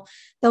general,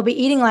 they'll be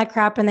eating like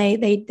crap, and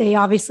they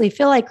obviously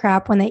feel like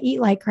crap when they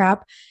eat like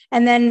crap.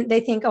 And then they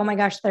think, oh my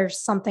gosh,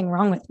 there's something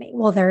wrong with me.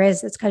 Well, there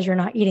is. It's because you're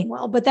not eating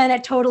well. But then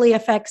it totally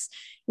affects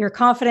your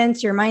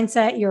confidence, your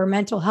mindset, your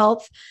mental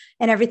health,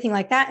 and everything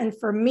like that. And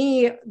for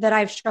me, that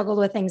I've struggled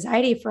with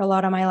anxiety for a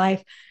lot of my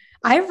life,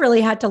 I've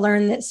really had to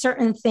learn that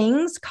certain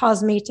things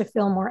cause me to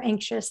feel more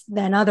anxious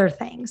than other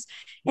things.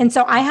 And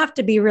so I have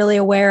to be really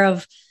aware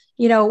of,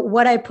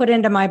 what I put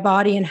into my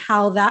body and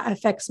how that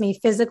affects me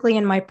physically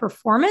in my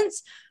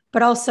performance,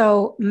 but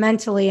also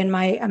mentally and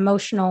my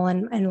emotional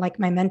and like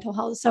my mental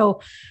health.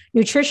 So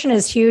nutrition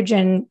is huge.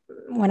 And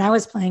when I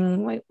was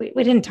playing,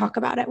 we didn't talk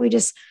about it. We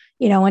just,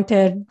 went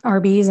to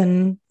Arby's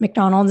and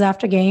McDonald's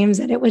after games.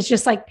 And it was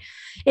just like,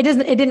 it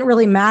didn't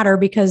really matter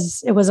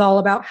because it was all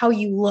about how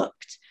you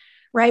looked.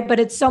 Right. But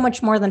it's so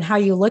much more than how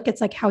you look.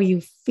 It's like how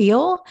you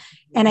feel.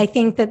 And I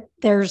think that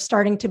there's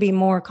starting to be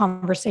more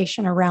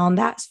conversation around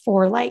that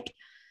for like,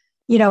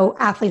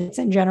 athletes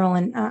in general,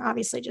 and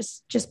obviously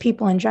just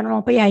people in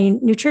general. But yeah,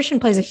 nutrition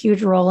plays a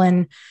huge role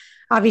in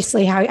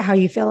obviously how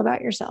you feel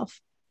about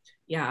yourself.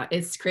 Yeah.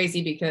 It's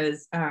crazy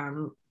because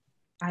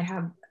I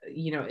have,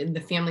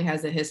 the family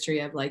has a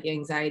history of like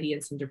anxiety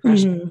and some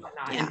depression and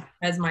whatnot. Yeah.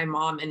 And as my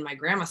mom and my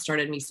grandma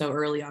started me so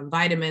early on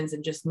vitamins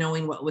and just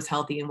knowing what was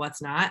healthy and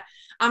what's not,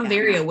 I'm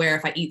very aware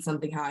if I eat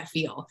something, how I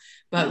feel.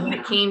 But when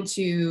it came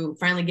to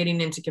finally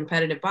getting into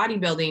competitive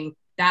bodybuilding,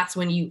 that's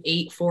when you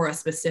ate for a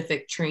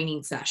specific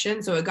training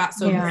session. So it got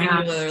so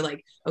granular,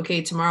 like,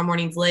 okay, tomorrow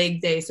morning's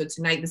leg day. So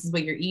tonight, this is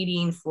what you're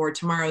eating for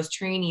tomorrow's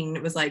training. And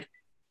it was like,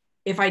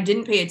 if I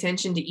didn't pay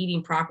attention to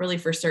eating properly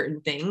for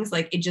certain things,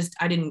 like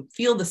I didn't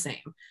feel the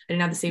same. I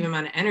didn't have the same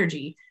amount of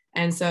energy.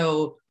 And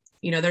so,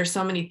 there's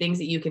so many things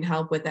that you can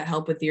help with that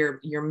help with your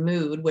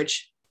mood,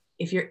 which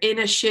if you're in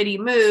a shitty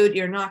mood,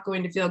 you're not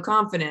going to feel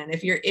confident.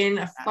 If you're in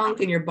a funk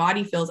and your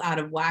body feels out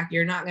of whack,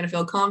 you're not going to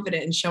feel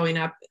confident in showing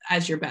up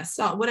as your best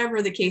self,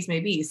 whatever the case may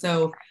be.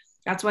 So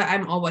that's why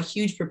I'm a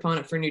huge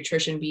proponent for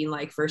nutrition being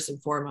like first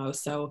and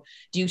foremost. So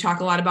do you talk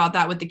a lot about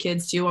that with the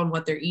kids too, on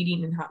what they're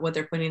eating and what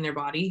they're putting in their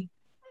body?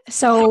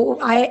 So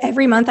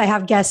every month I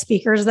have guest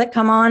speakers that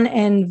come on,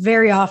 and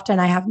very often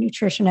I have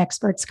nutrition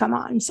experts come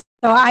on. So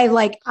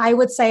I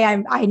would say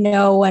I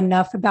know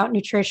enough about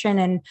nutrition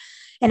and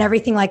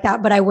everything like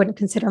that, but I wouldn't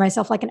consider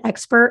myself like an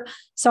expert.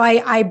 So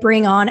I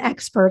bring on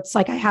experts.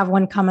 Like I have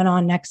one coming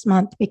on next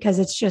month because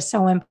it's just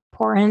so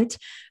important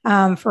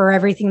for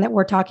everything that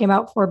we're talking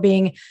about, for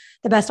being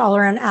the best all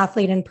around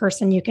athlete and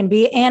person you can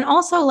be. And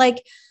also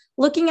like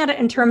looking at it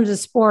in terms of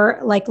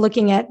sport, like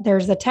looking at,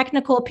 there's the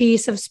technical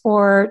piece of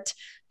sport,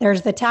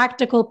 there's the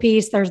tactical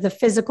piece, there's the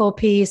physical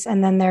piece,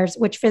 and then there's,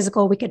 which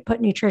physical we could put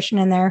nutrition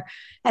in there.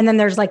 And then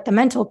there's like the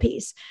mental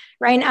piece,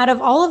 right? And out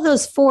of all of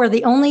those four,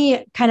 the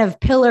only kind of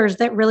pillars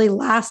that really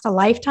last a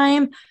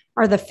lifetime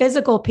are the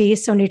physical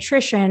piece, so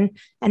nutrition,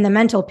 and the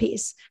mental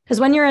piece. Because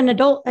when you're an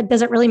adult, it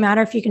doesn't really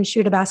matter if you can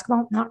shoot a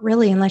basketball, not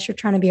really, unless you're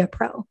trying to be a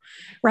pro,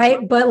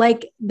 right? But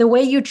like the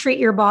way you treat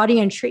your body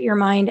and treat your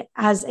mind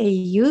as a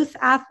youth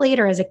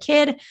athlete or as a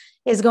kid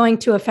is going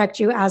to affect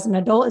you as an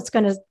adult. It's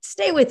going to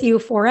stay with you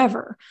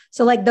forever.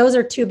 So like those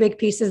are two big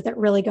pieces that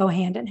really go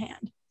hand in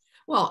hand.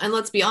 Well, and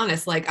let's be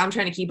honest, like I'm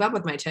trying to keep up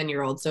with my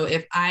 10-year-old. So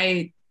if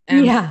I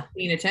am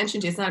paying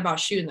attention to, it's not about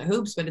shooting the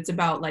hoops, but it's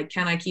about like,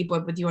 can I keep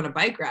up with you on a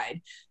bike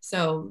ride?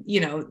 So,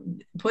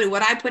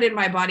 what I put in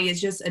my body is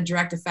just a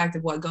direct effect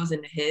of what goes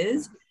into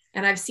his.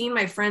 And I've seen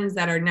my friends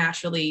that are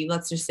naturally,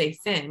 let's just say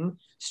thin,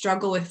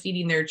 struggle with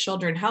feeding their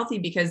children healthy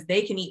because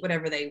they can eat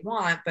whatever they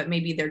want, but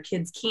maybe their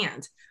kids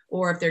can't.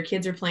 Or if their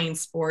kids are playing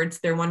sports,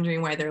 they're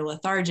wondering why they're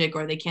lethargic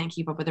or they can't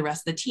keep up with the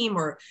rest of the team.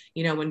 Or,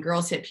 when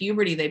girls hit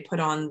puberty, they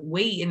put on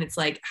weight, and it's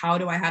like, how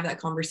do I have that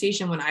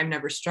conversation when I've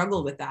never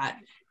struggled with that?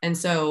 And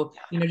so,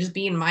 just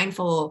being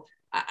mindful.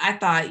 I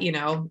thought,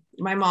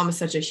 my mom is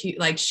such a huge,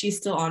 like, she's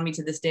still on me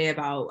to this day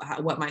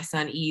about what my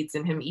son eats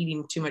and him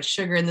eating too much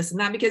sugar and this and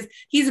that, because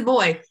he's a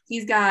boy.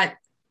 He's got,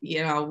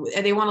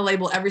 they want to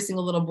label every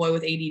single little boy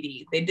with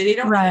ADD. They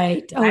don't.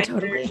 Right. Oh,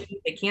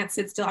 totally. They can't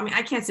sit still. I mean,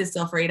 I can't sit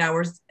still for 8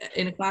 hours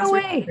in a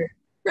classroom. No way.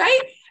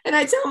 Right. And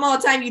I tell them all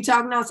the time, you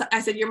talk now.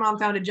 I said, your mom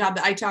found a job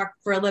that I talk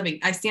for a living.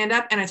 I stand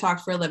up and I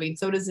talk for a living.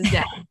 So does his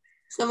dad.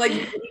 So I'm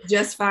like,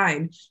 just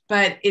fine.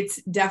 But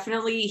it's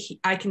definitely,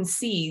 I can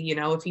see,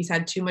 if he's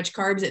had too much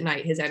carbs at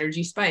night, his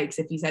energy spikes.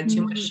 If he's had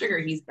too much sugar,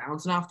 he's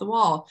bouncing off the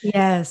wall.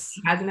 Yes.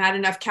 He hasn't had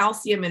enough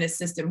calcium in his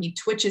system. He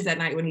twitches at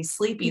night when he's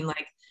sleeping,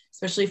 like,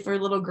 especially for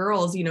little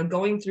girls,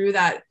 going through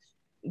that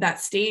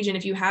stage. And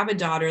if you have a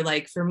daughter,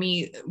 like for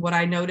me, what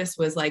I noticed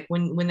was like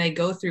when they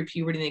go through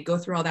puberty and they go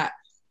through all that,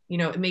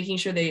 making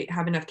sure they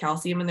have enough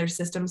calcium in their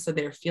system so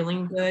they're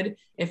feeling good.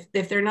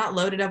 If they're not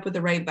loaded up with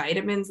the right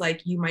vitamins,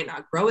 like you might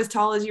not grow as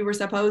tall as you were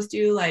supposed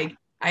to. Like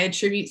I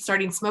attribute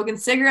starting smoking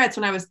cigarettes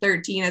when I was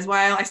 13 as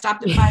why I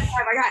stopped at 5'5".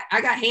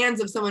 I got hands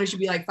of someone who should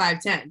be like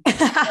 5'10".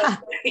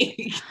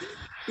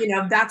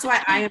 That's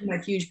why I am a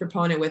huge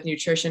proponent with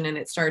nutrition, and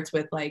it starts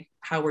with like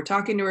how we're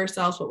talking to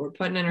ourselves, what we're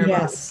putting in our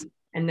body,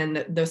 and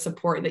then the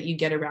support that you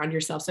get around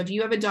yourself. So if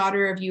you have a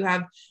daughter, if you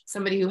have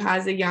somebody who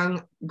has a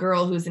young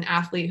girl who's an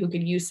athlete who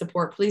could use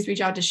support, please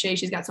reach out to Shay.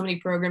 She's got so many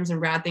programs and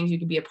rad things you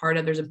could be a part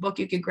of. There's a book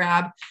you could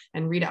grab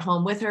and read at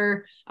home with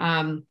her.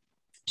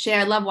 Shay,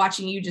 I love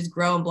watching you just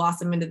grow and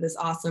blossom into this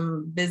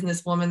awesome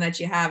businesswoman that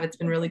you have. It's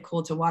been really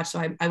cool to watch.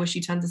 So I wish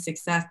you tons of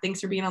success.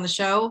 Thanks for being on the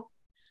show.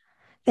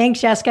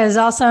 Thanks, Jessica. It's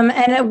awesome.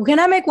 And can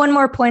I make one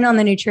more point on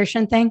the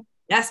nutrition thing?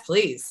 Yes,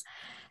 please.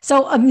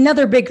 So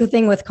another big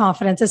thing with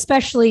confidence,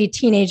 especially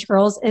teenage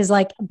girls, is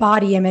like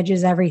body image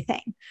is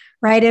everything,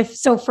 right?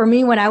 So for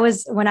me, when I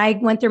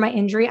went through my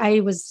injury,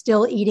 I was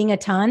still eating a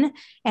ton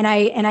and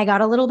I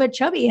got a little bit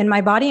chubby and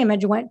my body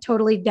image went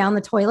totally down the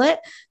toilet.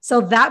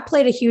 So that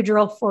played a huge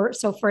role for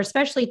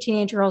especially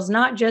teenage girls,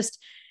 not just,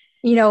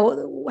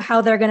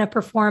 how they're going to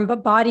perform,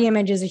 but body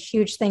image is a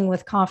huge thing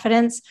with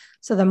confidence.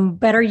 So the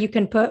more you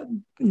can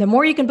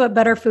put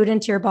better food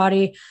into your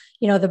body,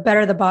 the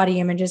better the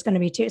body image is going to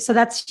be too. So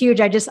that's huge.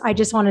 I just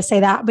want to say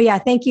that, but yeah,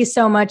 thank you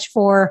so much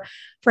for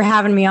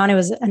having me on. It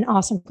was an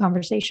awesome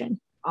conversation.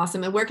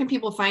 Awesome. And where can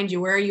people find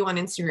you? Where are you on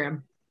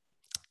Instagram?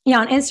 Yeah,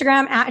 on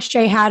Instagram at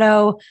Shay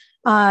Haddow,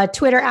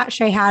 Twitter at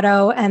Shay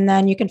Haddow. And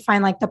then you can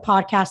find like the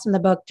podcast and the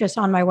book just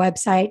on my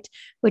website,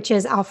 which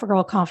is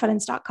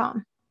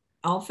alphagirlconfidence.com.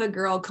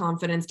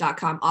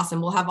 alphagirlconfidence.com.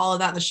 Awesome. We'll have all of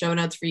that in the show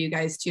notes for you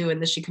guys too.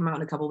 And this should come out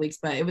in a couple of weeks,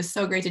 but it was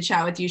so great to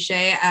chat with you,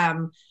 Shay.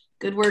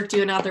 Good work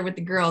doing out there with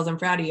the girls. I'm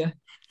proud of you.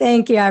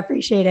 Thank you. I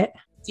appreciate it.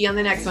 See you on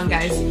the next one,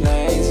 guys.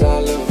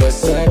 All of a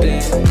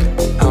sudden,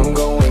 I'm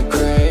going